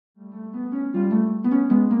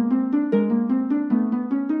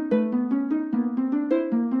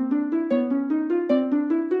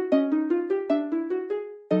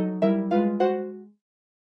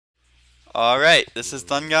Alright, this is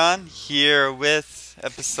Thungon here with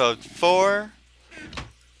episode 4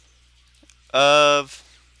 of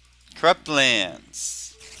Corrupt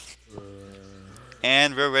Lands.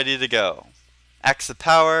 And we're ready to go. Axe of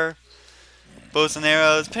Power, bows and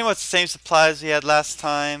arrows, pretty much the same supplies we had last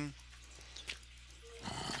time.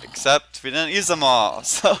 Except we didn't use them all,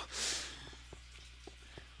 so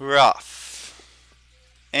we're off.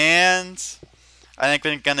 And I think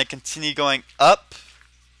we're gonna continue going up.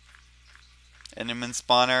 Enderman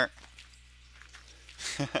spawner.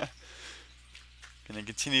 Gonna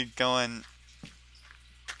continue going.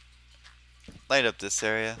 Light up this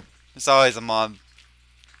area. There's always a mob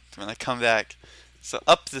when I come back. So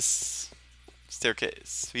up this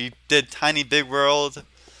staircase. We did Tiny Big World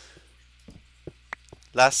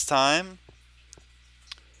last time.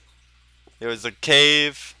 There was a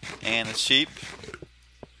cave and a sheep.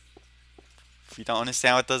 If you don't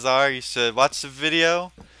understand what those are, you should watch the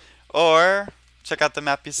video or check out the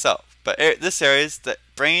map yourself. But this area is the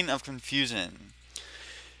brain of confusion.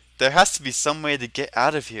 There has to be some way to get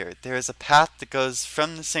out of here. There is a path that goes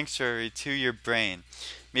from the sanctuary to your brain.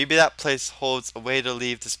 Maybe that place holds a way to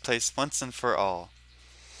leave this place once and for all.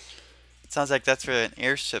 It sounds like that's where an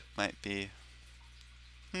airship might be.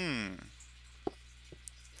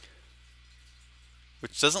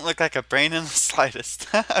 Which doesn't look like a brain in the slightest.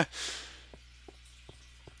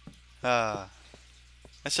 I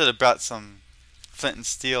should have brought some flint and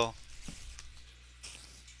steel.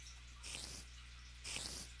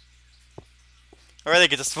 Or they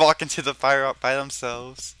could just walk into the fire up by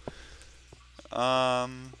themselves.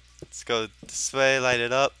 Let's go this way, light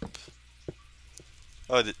it up.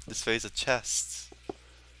 Oh, this way is a chest.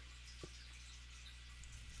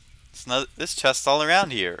 This chest all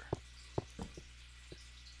around here.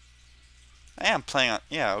 I am playing on,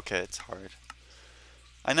 yeah, okay, it's hard.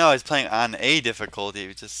 I know I was playing on a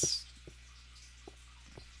difficulty, just...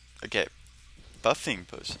 Okay, buffing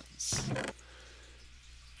potions.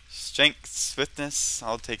 Strength, swiftness,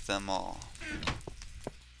 I'll take them all.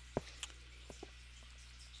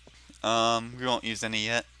 We won't use any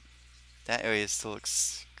yet. That area still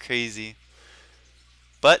looks crazy.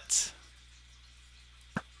 But...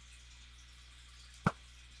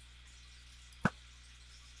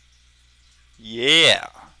 yeah!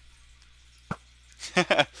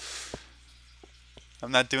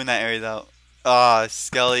 I'm not doing that area though. Ah,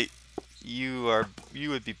 Skelly, you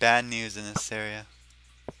would be bad news in this area.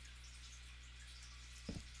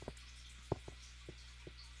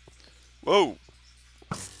 Whoa!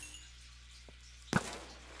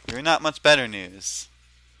 You're not much better news.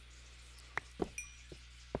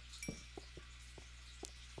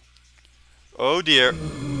 Oh dear.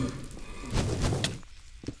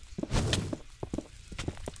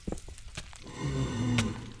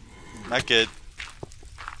 Not good.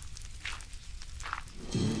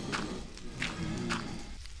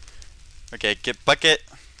 Okay, get bucket.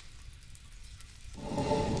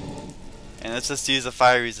 And let's just use a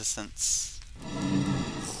fire resistance.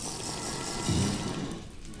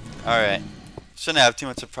 Alright. Shouldn't have too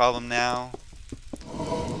much of a problem now.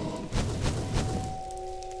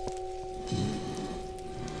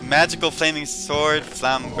 Magical flaming sword,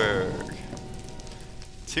 Flamberg.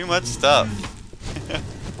 Too much stuff.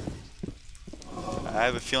 I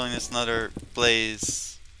have a feeling it's another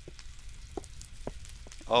blaze.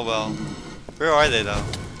 Oh well. Where are they though?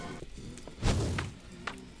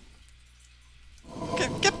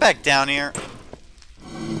 Get back down here.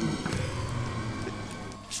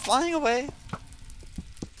 Flying away.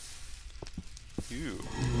 Ew.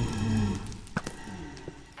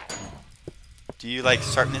 Do you like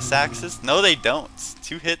sharpness axes? No, they don't.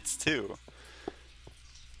 2 hits too.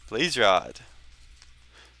 Blaze rod.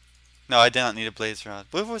 No, I did not need a blaze rod.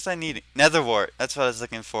 What was I needing? Nether wart. That's what I was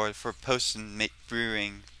looking for potion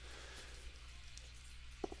brewing.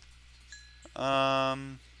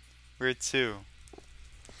 Where to?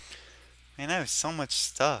 Man, I have so much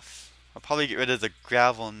stuff. I'll probably get rid of the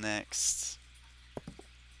gravel next.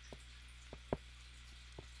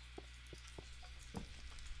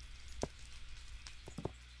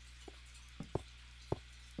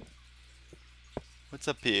 What's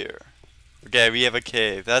up here? Okay, we have a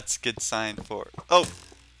cave. That's a good sign for... Oh!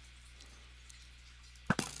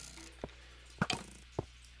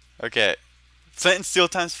 Okay. Flint and steel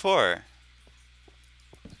times 4.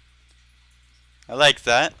 I like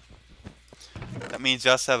that. That means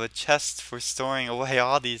you also have a chest for storing away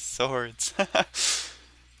all these swords.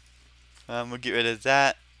 We'll get rid of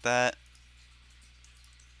that,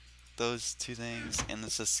 those 2 things, and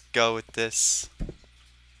let's just go with this.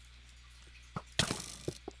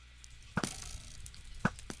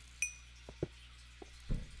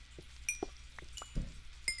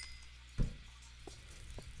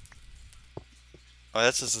 Oh,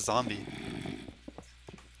 that's just a zombie.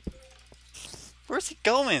 Where's he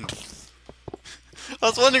going? I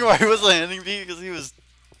was wondering why he was landing me, because he was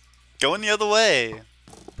going the other way.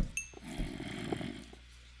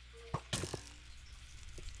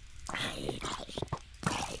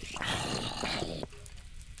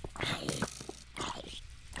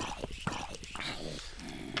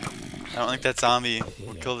 I don't think that zombie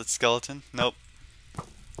will kill that skeleton. Nope.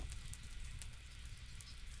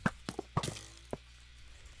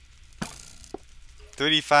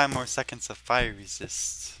 "35 more seconds of fire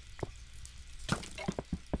resist."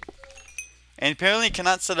 And apparently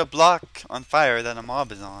cannot set a block on fire that a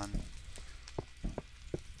mob is on.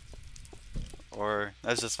 Or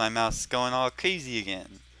that's just my mouse going all crazy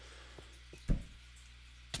again.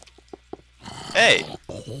 Hey!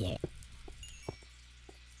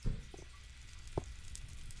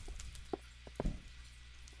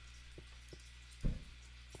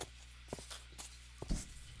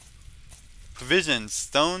 Provisions,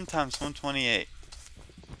 stone times 128.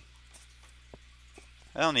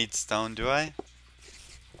 I don't need stone, do I?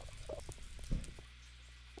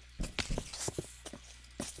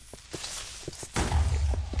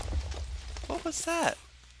 What was that?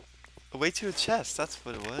 A way to a chest, that's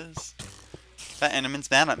what it was. That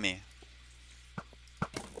Enderman's mad at me.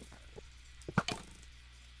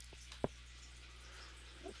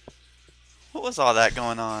 What was all that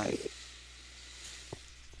going on?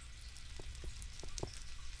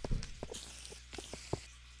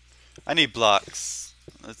 I need blocks.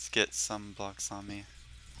 Let's get some blocks on me.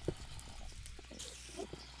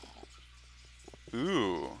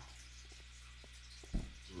 Ooh.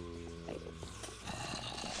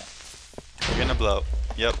 We're gonna blow.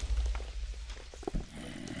 Yep.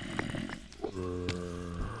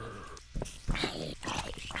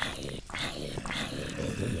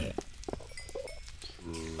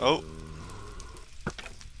 Oh.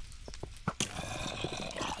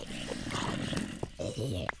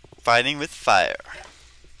 Fighting with fire.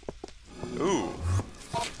 Ooh.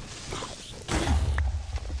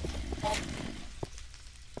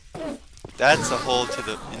 That's a hole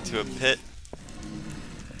to into a pit.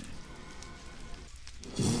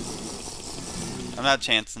 I'm not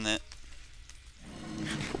chancing it.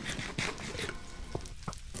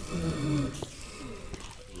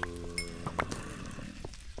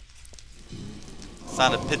 It's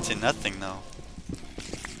not a pit to nothing though.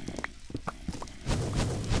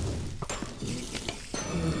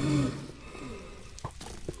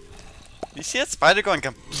 You see that spider going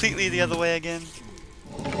completely the other way again?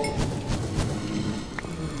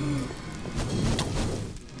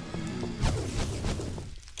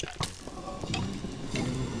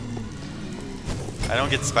 I don't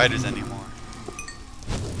get spiders anymore.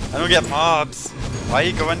 I don't get mobs. Why are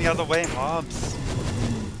you going the other way, mobs?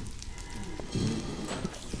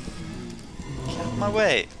 Get out of my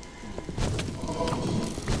way.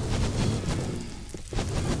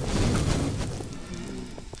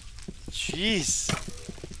 Jeez.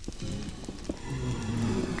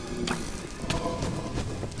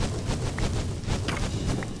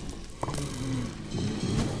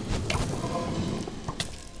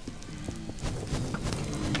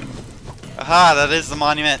 Aha, that is the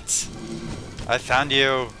monument. I found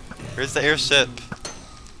you. Here's the airship.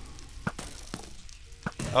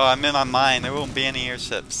 Oh, I'm in my mind. There won't be any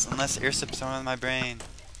airships unless airships are in my brain.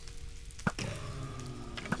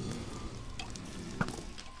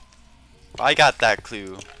 I got that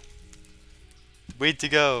clue. Way to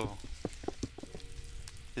go.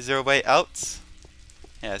 Is there a way out?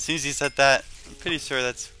 Yeah, as soon as you said that, I'm pretty sure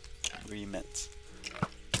that's what you meant.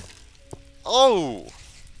 Oh!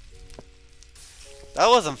 That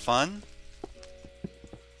wasn't fun.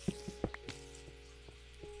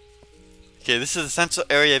 Okay, this is the central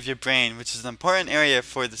area of your brain, which is an important area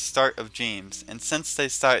for the start of dreams. And since they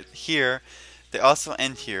start here, they also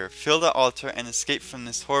end here. Fill the altar and escape from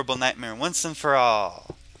this horrible nightmare once and for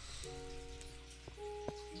all.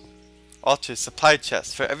 Altar supply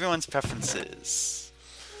chest for everyone's preferences.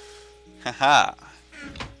 Haha.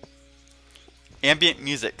 Ambient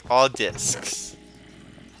music, all discs.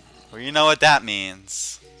 Well, you know what that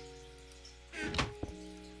means.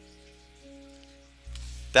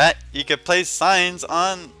 That you could place signs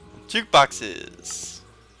on jukeboxes.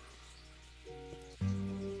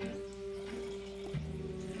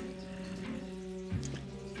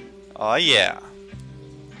 Oh yeah.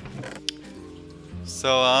 So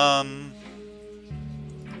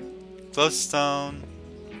glowstone.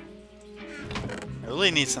 I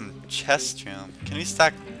really need some chest room. Can we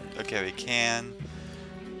stack? Okay, we can.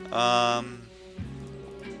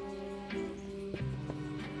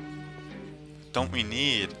 Don't we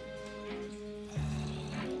need?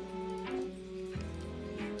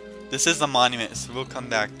 This is a monument, so we'll come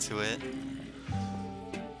back to it.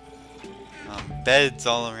 Beds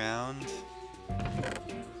all around.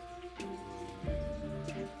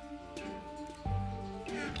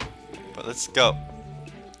 But let's go.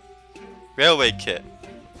 Railway kit.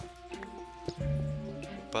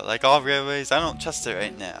 But like all railways, I don't trust it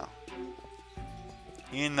right now.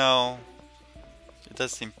 You know, it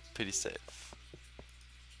does seem pretty safe.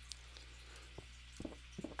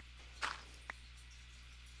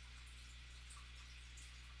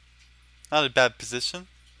 Not a bad position.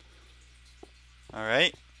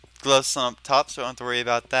 Alright. Gloves on up top, so I don't have to worry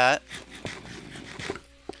about that.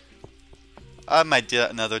 I might do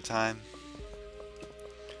that another time.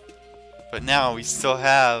 But now we still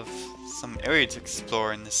have some area to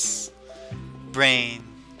explore in this brain,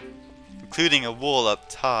 including a wool up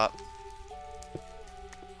top.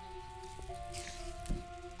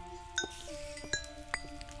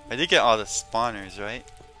 I did get all the spawners, right?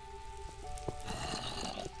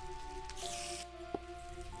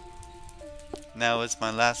 Now is my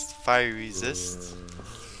last fire resist.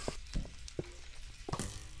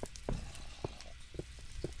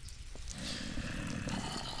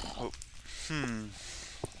 Oh,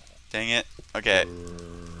 dang it. Okay.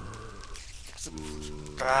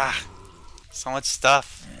 Ah, so much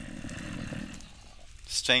stuff.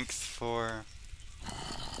 Strength for...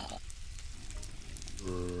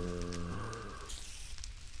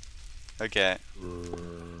 Okay.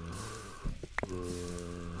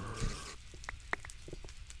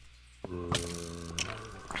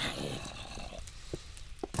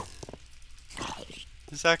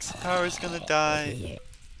 This axe power is gonna die.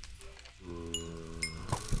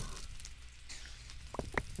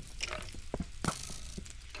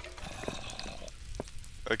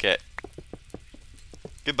 Okay.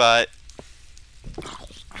 Goodbye.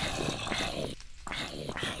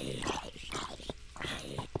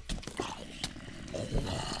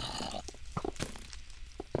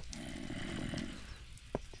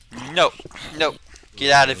 No, no,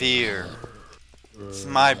 get out of here. It's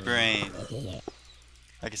my brain.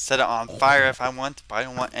 I can set it on fire if I want, but I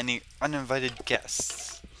don't want any uninvited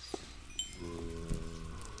guests.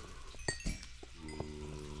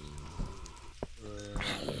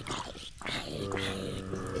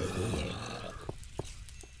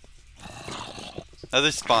 Another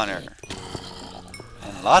spawner.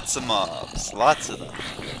 And lots of mobs, lots of them.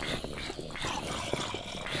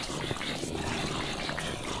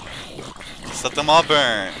 Just let them all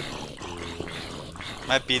burn.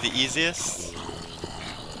 Might be the easiest.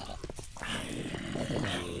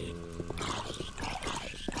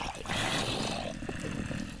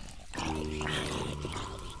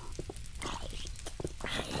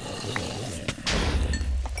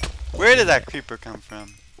 Where did that creeper come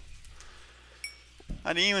from?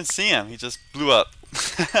 I didn't even see him, he just blew up.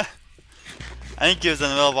 I think he was in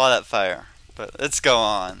the middle of all that fire. But let's go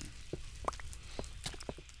on.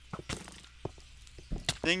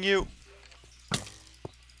 Ding you.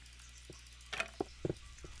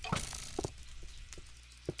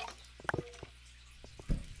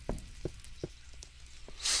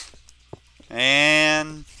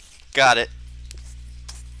 And got it.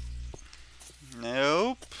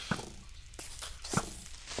 Nope.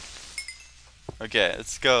 Okay,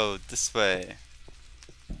 let's go this way.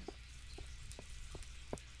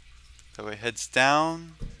 That way heads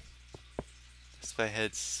down. This way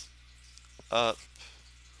heads up.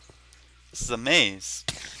 This is a maze.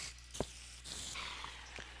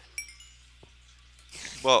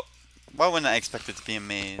 Well, why wouldn't I expect it to be a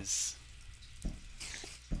maze?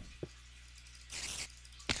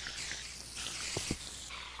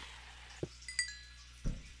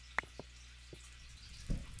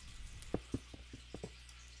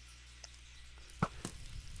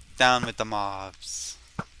 Down with the mobs.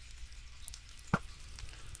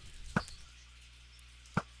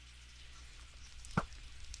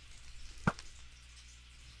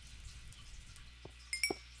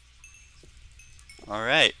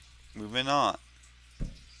 Alright, moving on.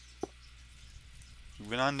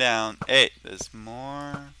 Moving on down. Hey, there's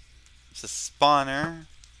more. There's a spawner.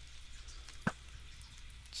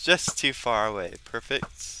 It's just too far away.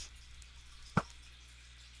 Perfect.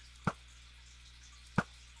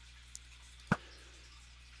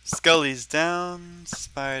 Scully's down,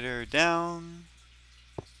 spider down.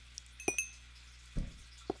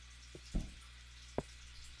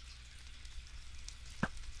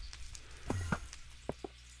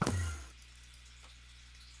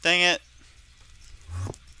 Dang it.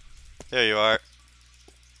 There you are.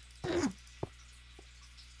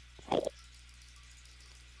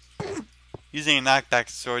 Using a knockback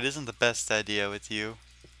sword isn't the best idea with you.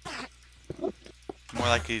 more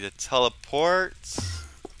likely to teleport.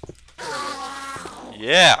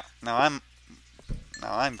 Yeah. Now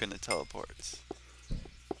I'm gonna teleport.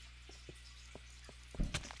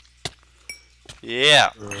 Yeah,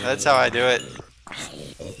 that's how I do it.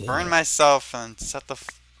 Burn myself and set the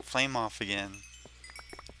flame off again.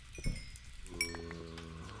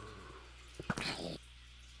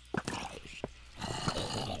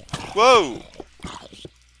 Whoa!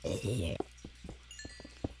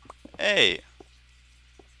 Hey!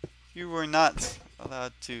 You were not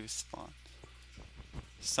allowed to spawn.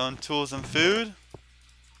 Stone tools and food?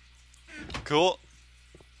 Cool.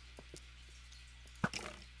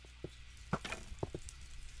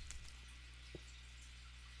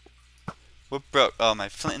 What broke? Oh, my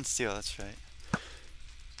flint and steel, that's right.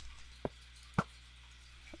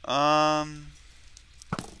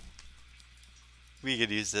 We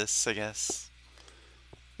could use this, I guess.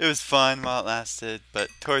 It was fun while it lasted, but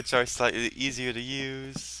torch are slightly easier to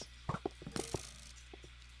use.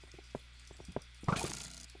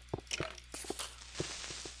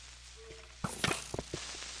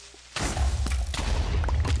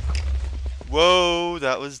 Whoa,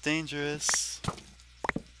 that was dangerous.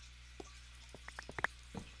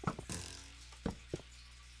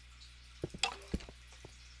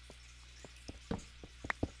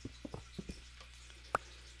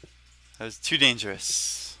 That was too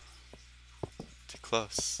dangerous. Too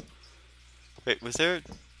close. Wait, was there...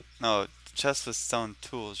 No, the chest was stone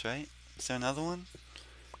tools, right? Is there another one?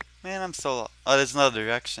 Man, I'm so... Oh, there's another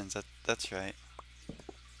directions. That's right.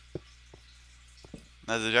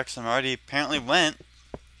 Another direction I already apparently went.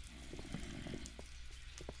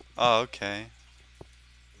 Oh, okay.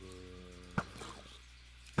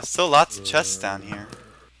 There's still lots of chests down here.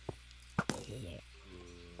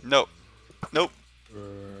 Nope. Nope.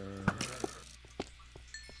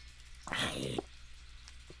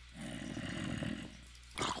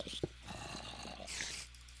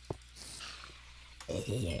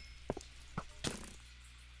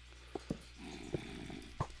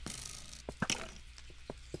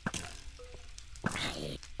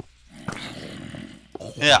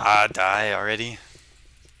 Yeah, die already.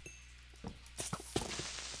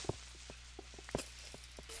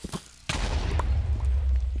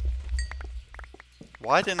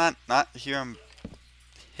 Why did I not hear him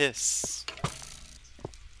hiss?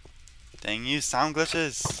 Dang you, sound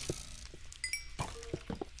glitches.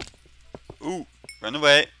 Ooh, run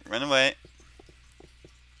away, run away.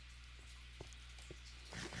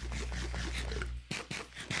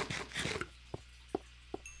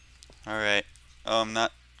 Alright. Oh, I'm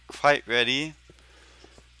not quite ready.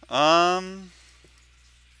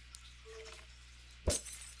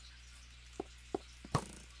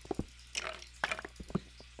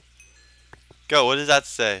 Go, what does that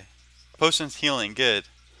say? Potions healing, good.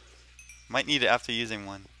 Might need it after using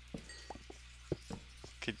one.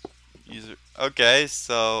 Could use it. Okay,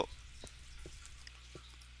 so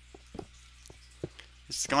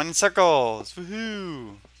it's going in circles.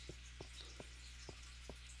 Woohoo!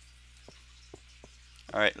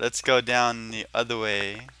 Alright, let's go down the other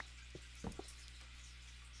way.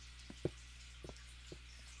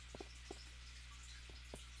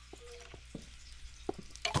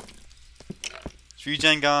 Is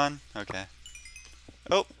regen gone? Okay.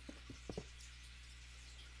 Oh!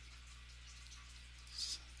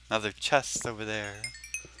 Another chest over there.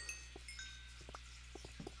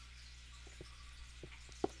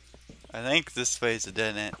 I think this way is a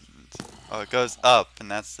dead end. Oh, it goes up,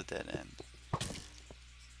 and that's the dead end.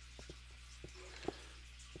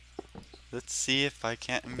 Let's see if I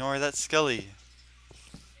can't ignore that skelly.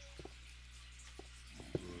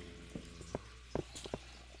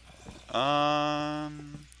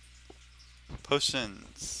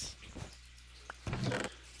 Potions.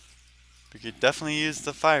 We could definitely use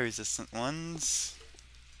the fire resistant ones.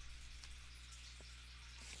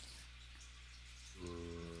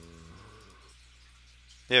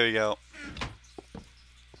 There we go.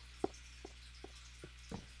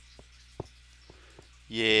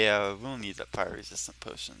 Yeah, we'll need the fire resistant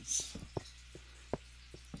potions.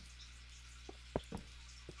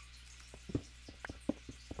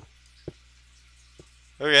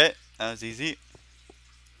 Okay, that was easy.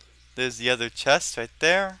 There's the other chest right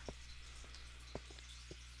there.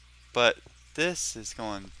 But this is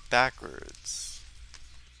going backwards.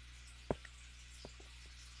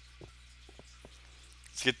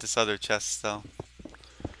 Let's get this other chest though.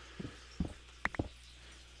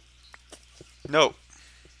 No.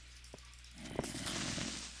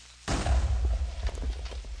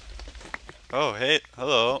 Oh, hey,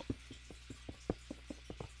 hello.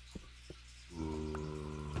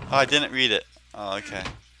 Oh, I didn't read it. Oh, okay.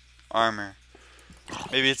 Armor.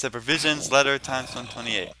 Maybe it's a provisions letter times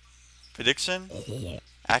 128. Prediction?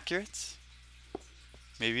 Accurate?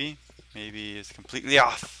 Maybe. Maybe it's completely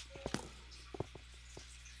off.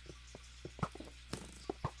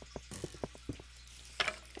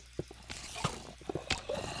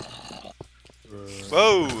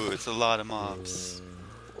 Whoa! It's a lot of mobs.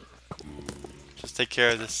 Just take care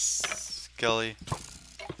of this skelly.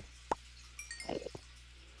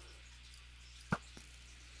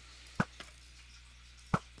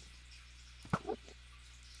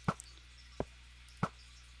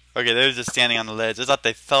 Okay, they're just standing on the ledge. I thought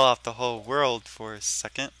they fell off the whole world for a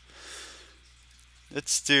second.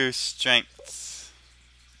 Let's do strength.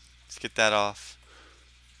 Let's get that off.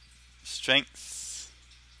 Strength.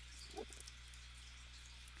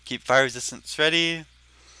 Keep fire resistance ready.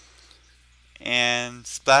 And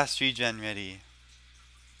splash regen ready.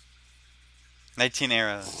 19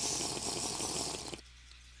 arrows.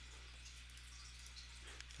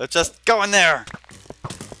 Let's just go in there!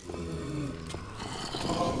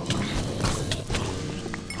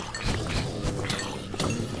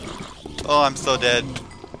 Oh, I'm so dead.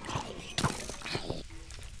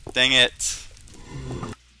 Dang it.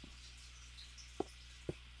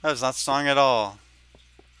 That was not strong at all.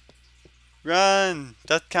 Run!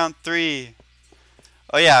 Death count 3.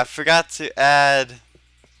 Oh yeah, I forgot to add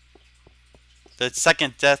the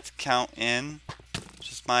second death count in.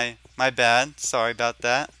 Just my bad. Sorry about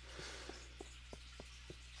that.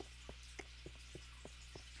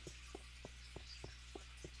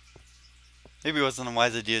 Maybe it wasn't a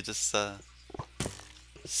wise idea, just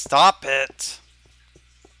stop it!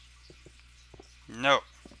 No.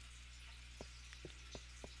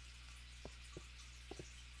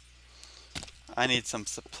 I need some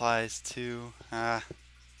supplies too. What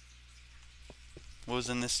was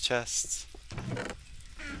in this chest?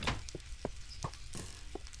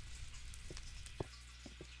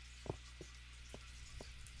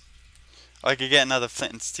 Oh, I could get another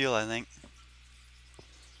flint and steel, I think.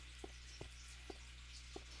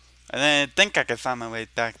 And then I think I could find my way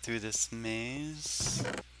back through this maze.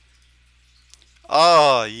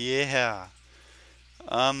 Oh, yeah.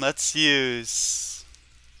 Let's use...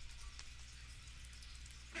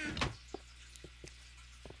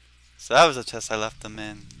 So that was a chest I left them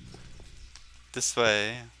in. This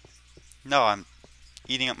way. No, I'm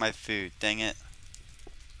eating up my food. Dang it.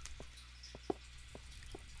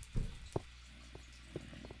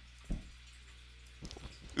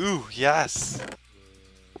 Ooh, yes.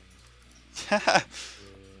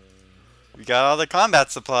 We got all the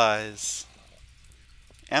combat supplies.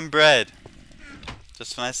 And bread.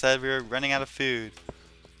 Just when I said we were running out of food.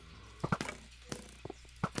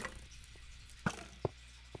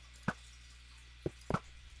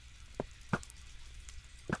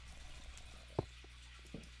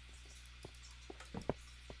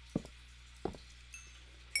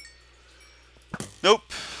 Nope.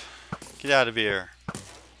 Get out of here.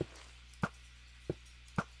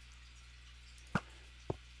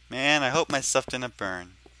 Man, I hope my stuff didn't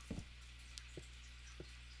burn.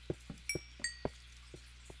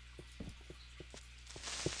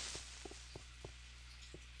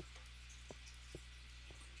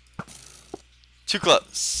 Too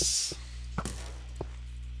close.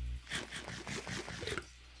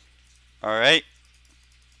 Alright.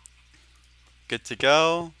 Good to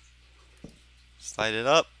go. Slide it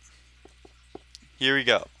up. Here we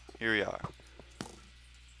go. Here we are.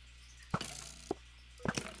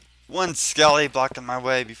 One skelly blocking my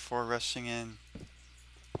way before rushing in.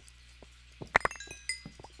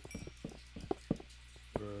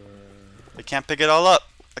 I can't pick it all up.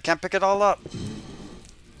 I can't pick it all up.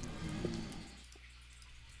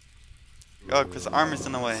 Oh, because the armor's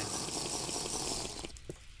in the way.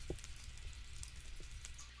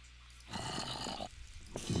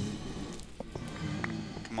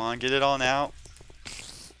 Come on, get it all now.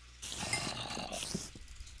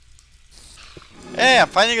 Hey, I'm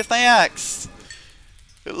fighting with my axe.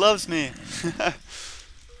 It loves me.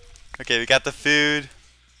 Okay, we got the food.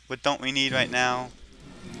 What don't we need right now?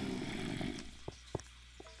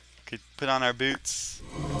 Could put on our boots.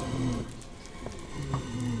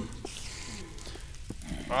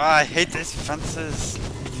 Oh, I hate these fences.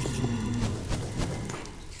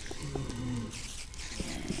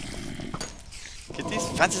 Get these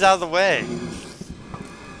fences out of the way.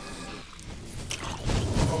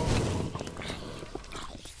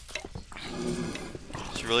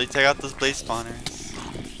 Should really take out those blaze spawners.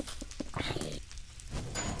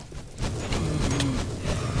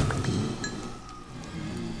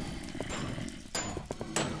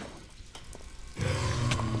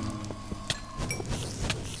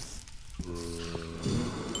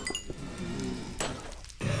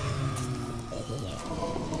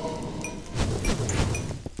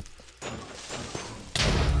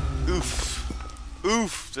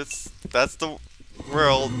 Oof, that's the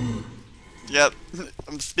world. Yep,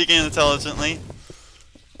 I'm speaking intelligently.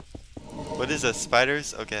 What is this?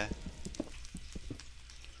 Spiders? Okay.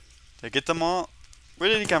 Did I get them all? Where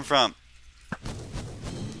did he come from?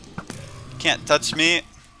 Can't touch me.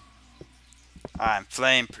 I'm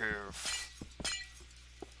flame-proof.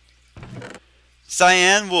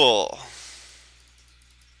 Cyan wool.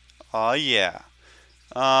 Oh yeah.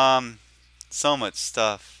 So much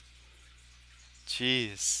stuff.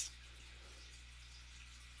 Jeez.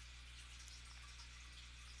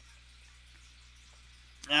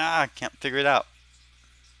 Ah, I can't figure it out.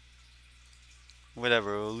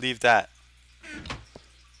 Whatever, we'll leave that.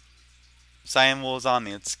 Cyan wool is on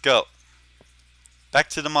me. Let's go. Back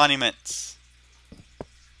to the monuments.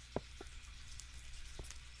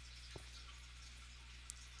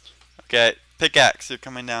 Okay, pickaxe, you're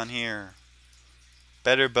coming down here.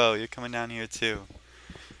 Better bow, you're coming down here too.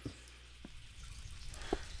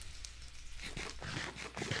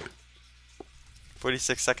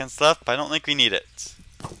 $46 seconds left, but I don't think we need it.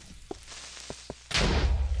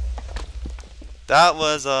 That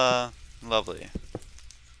was lovely.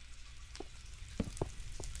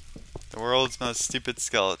 The world's most stupid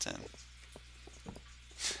skeleton.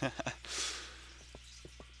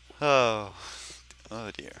 Oh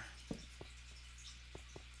dear.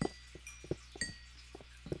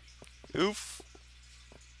 Oof.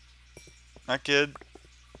 Not good.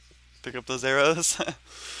 Pick up those arrows.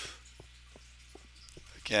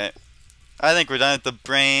 Okay. I think we're done with the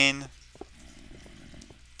brain.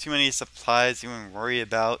 Too many supplies to even worry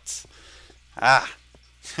about. Ah.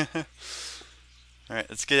 Alright,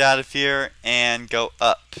 let's get out of here and go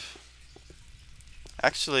up.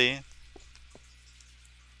 Actually,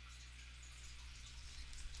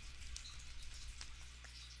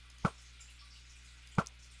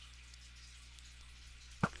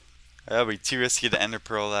 that would be too risky to ender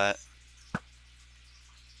pearl that.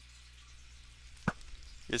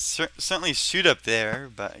 You certainly shoot up there,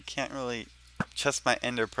 but I can't really trust my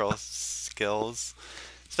ender pearl skills.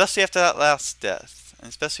 Especially after that last death. And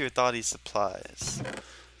especially with all these supplies.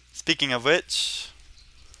 Speaking of which,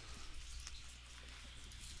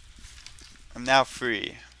 I'm now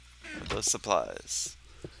free of those supplies.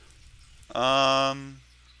 Right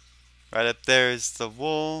up there is the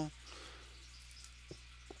wool.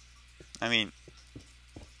 I mean,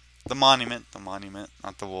 the monument,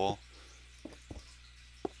 not the wool.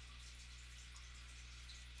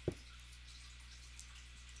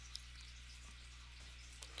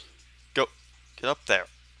 Go, get up there.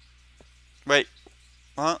 Wait,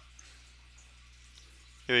 what?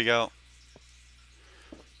 Here we go.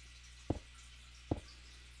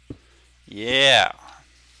 Yeah.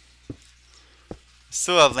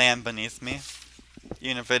 Still have land beneath me.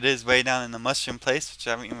 Even if it is way down in the mushroom place, which I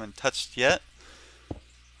haven't even touched yet.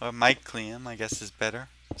 Or mycelium, I guess is better.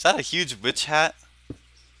 Is that a huge witch hat?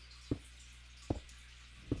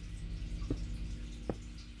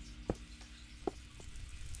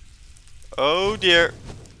 Oh dear.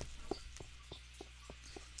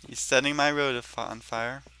 He's setting my road on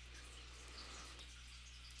fire.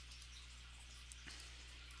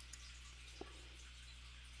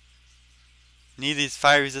 Need these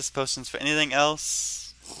fire resist potions for anything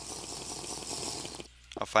else?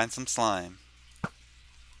 I'll find some slime.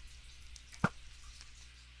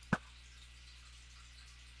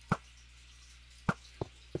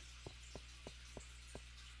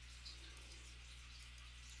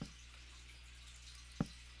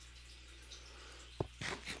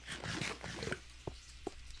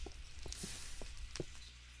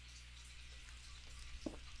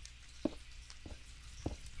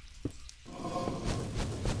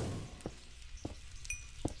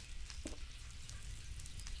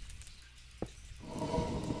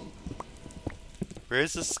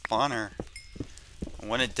 Where's the spawner? I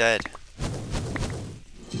want it dead.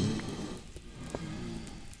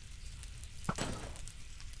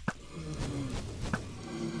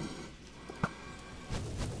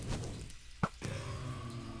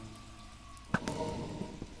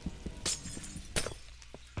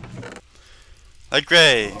 Like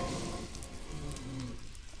gray.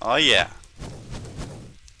 Oh yeah.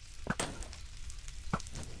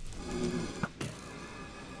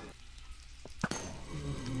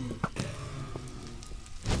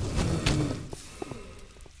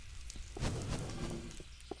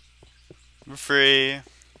 We're free.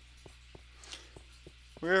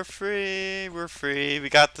 We're free. We're free. We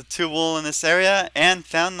got the 2 wool in this area and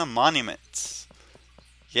found the monument.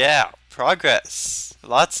 Yeah, progress.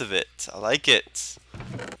 Lots of it. I like it.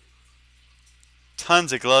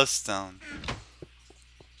 Tons of glowstone.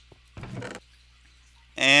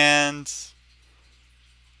 And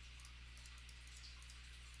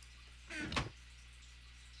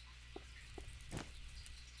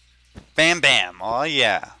Bam bam. Oh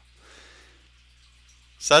yeah.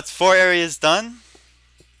 So that's 4 areas done.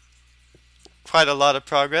 Quite a lot of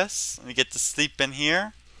progress. We get to sleep in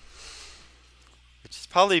here, which is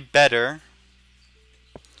probably better.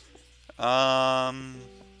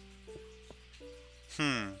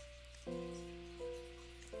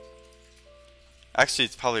 Actually,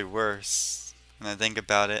 it's probably worse when I think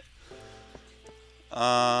about it.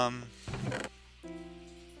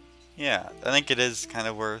 Yeah, I think it is kind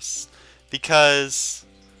of worse because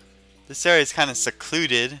this area is kind of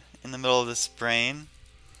secluded in the middle of this brain,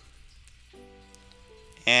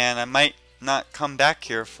 and I might not come back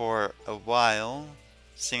here for a while,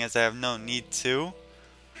 seeing as I have no need to.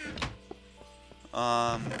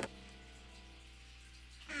 I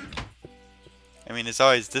mean, there's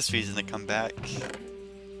always this reason to come back.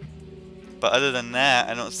 But other than that,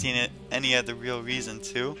 I don't see any other real reason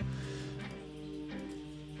to.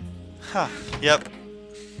 Huh, yep.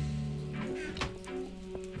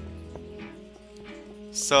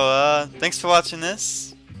 So, thanks for watching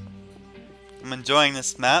this. I'm enjoying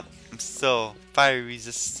this map. I'm still fire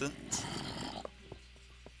resistant.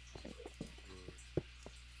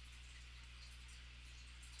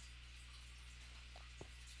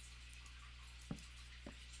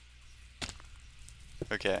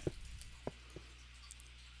 Okay.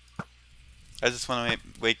 I just want to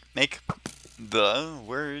make the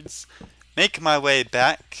words. Make my way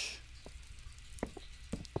back.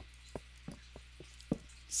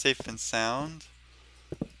 Safe and sound.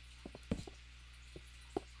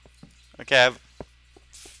 Okay, I have a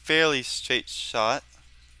fairly straight shot.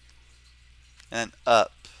 And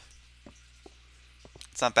up.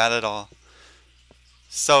 It's not bad at all.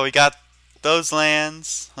 So we got those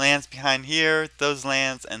lands behind here, those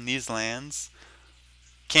lands, and these lands.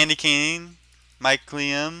 Candy cane,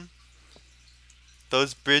 mycelium,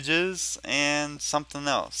 those bridges, and something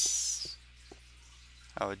else,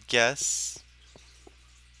 I would guess.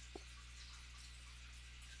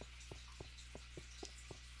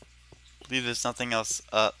 I believe there's nothing else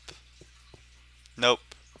up. Nope.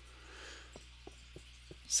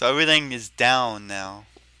 So everything is down now.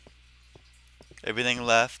 Everything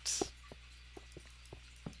left.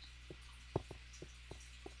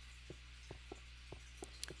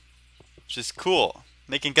 Which is cool.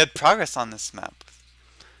 Making good progress on this map.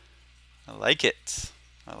 I like it.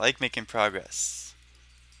 I like making progress.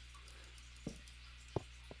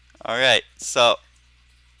 Alright, so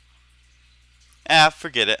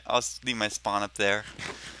forget it. I'll just leave my spawn up there.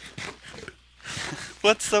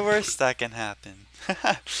 What's the worst that can happen?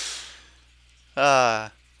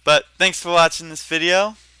 But thanks for watching this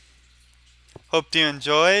video. Hope you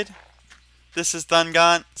enjoyed. This is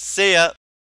Thungon. See ya.